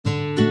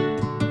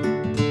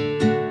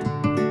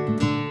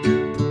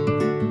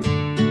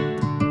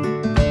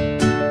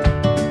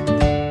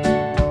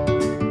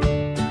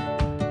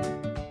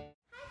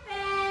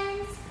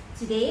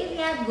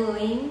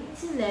going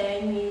to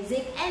learn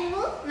music and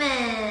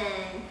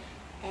movement.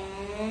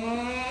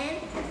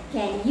 And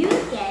can you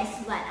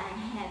guess what I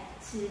have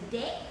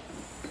today?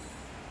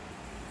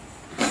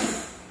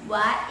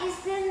 What is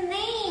the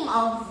name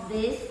of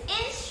this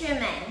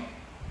instrument?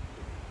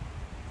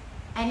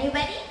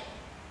 Anybody?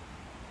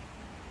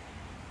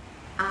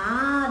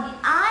 Did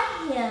I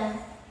hear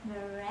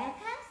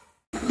maracas?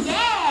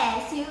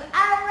 Yes, you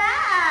are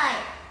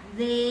right.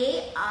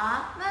 They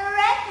are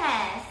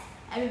maracas.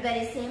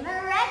 Everybody say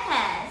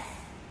maracas.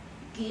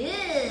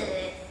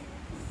 Good.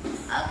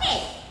 Okay,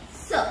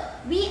 so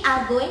we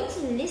are going to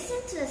listen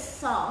to a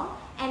song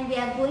and we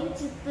are going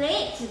to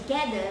play it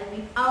together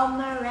with our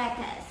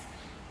maracas.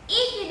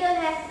 If you don't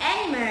have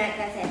any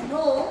maracas at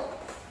home,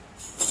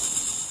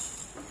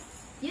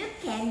 you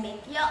can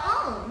make your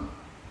own.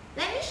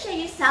 Let me show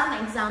you some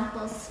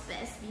examples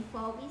first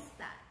before we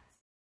start.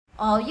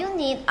 All you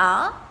need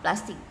are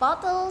plastic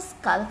bottles,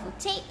 colorful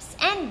tapes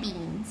and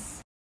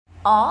beans,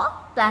 or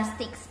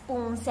plastic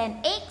spoons and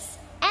eggs,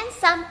 and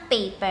some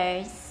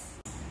papers.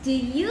 Do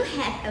you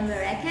have a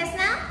maracas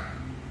now?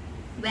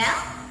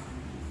 Well,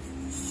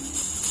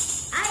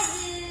 I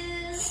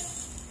do.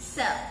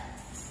 So,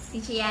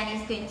 Teacher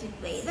Yani is going to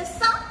play the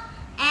song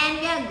and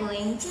we are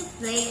going to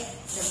play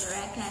the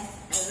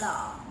maracas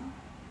along.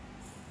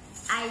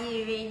 Are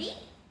you ready?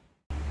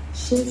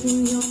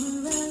 Shaking your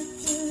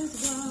maracas,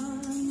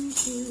 1,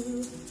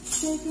 2.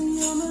 Shaking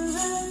your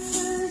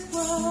maracas,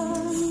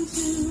 1,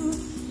 2.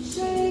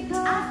 Shake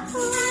up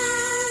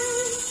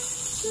high,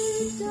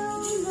 shake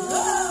down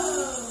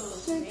low.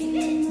 Shaking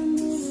in the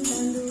middle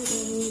and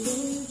away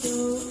they go.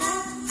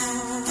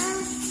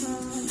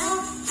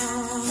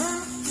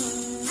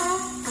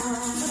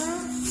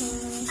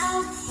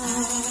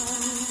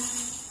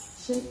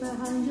 Shake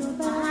behind your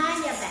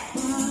back.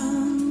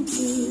 1,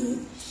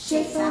 2.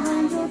 Shake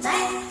behind your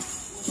back.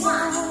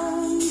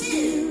 1,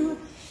 2.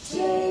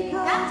 Shake up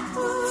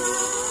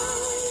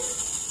high,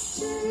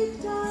 shake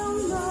down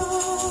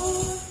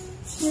low.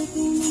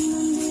 Shaking in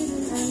the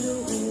middle and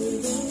away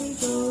they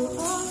go.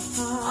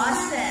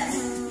 Awesome!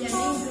 You're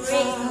doing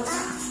great.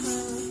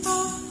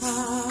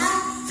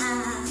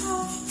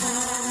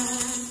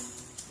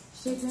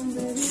 Shake them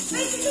very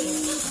slow.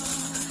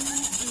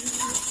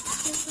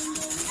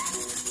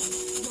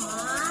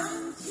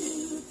 1,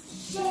 2,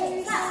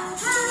 Shake up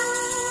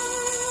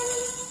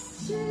high,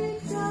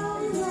 shake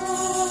down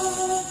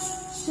low.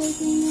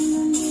 Shaking in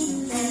the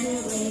middle and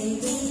away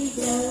they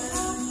go.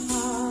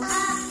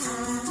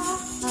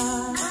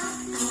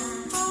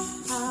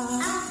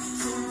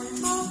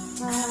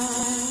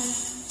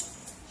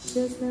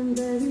 Shake them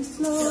very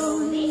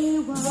slowly.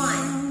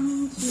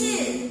 1,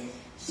 2.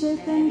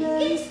 Shake them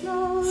very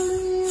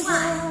slowly.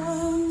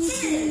 1,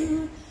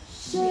 2.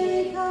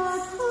 Shake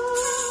up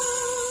high,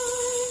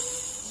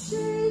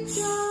 shake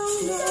down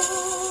low.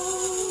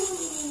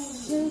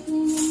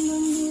 Shaking in the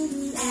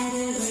middle and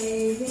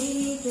away we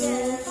go.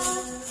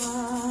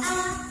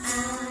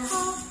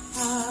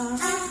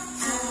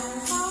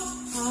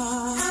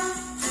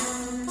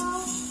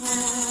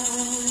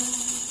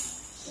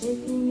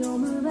 Shaking your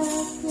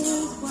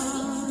maracas,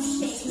 1,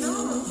 2.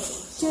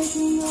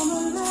 Shaking your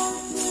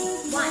maracas,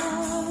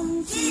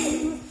 1,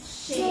 2.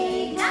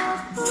 Shake up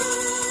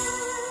high,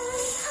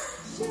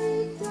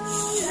 shake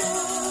down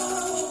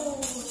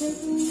low.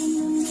 Shaking in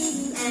the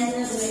middle and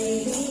away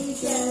we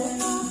go.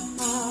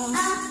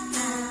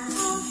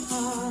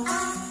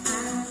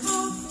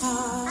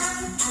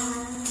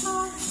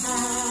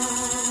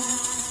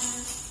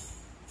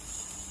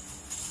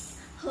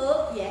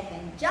 Hope you have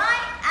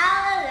enjoyed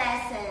our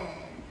lesson.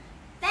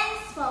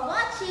 Thanks for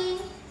watching.